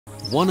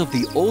one of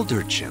the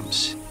older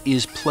chimps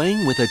is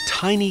playing with a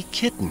tiny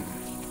kitten.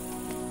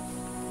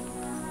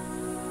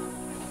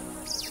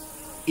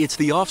 It's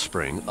the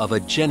offspring of a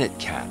Genet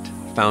cat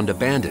found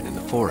abandoned in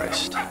the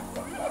forest.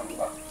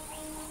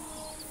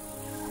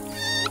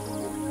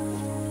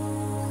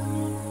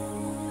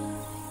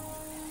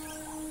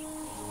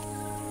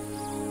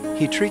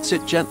 He treats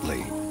it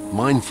gently,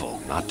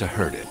 mindful not to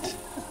hurt it.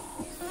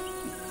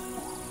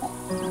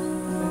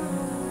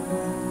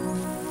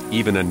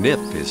 Even a nip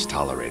is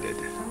tolerated.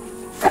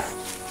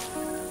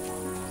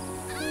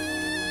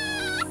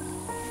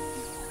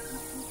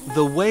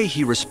 The way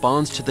he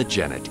responds to the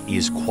Genet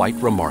is quite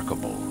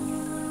remarkable.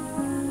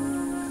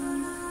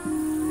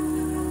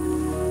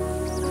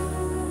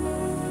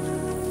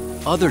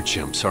 Other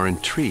chimps are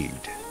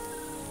intrigued.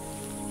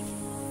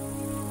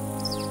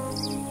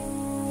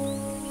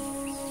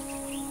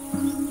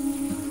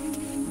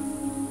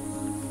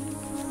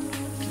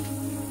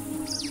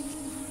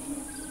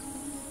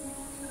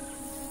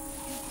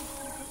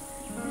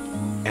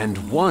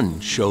 And one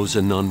shows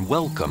an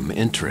unwelcome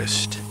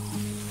interest.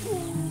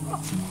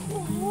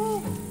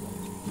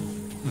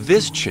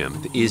 This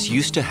chimp is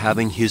used to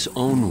having his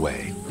own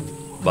way,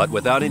 but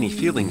without any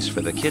feelings for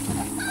the kitten.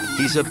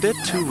 He's a bit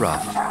too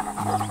rough.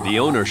 The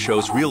owner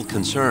shows real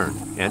concern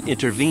and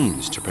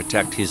intervenes to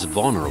protect his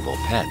vulnerable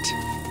pet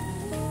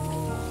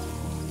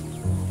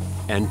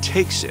and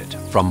takes it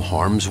from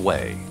harm's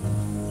way.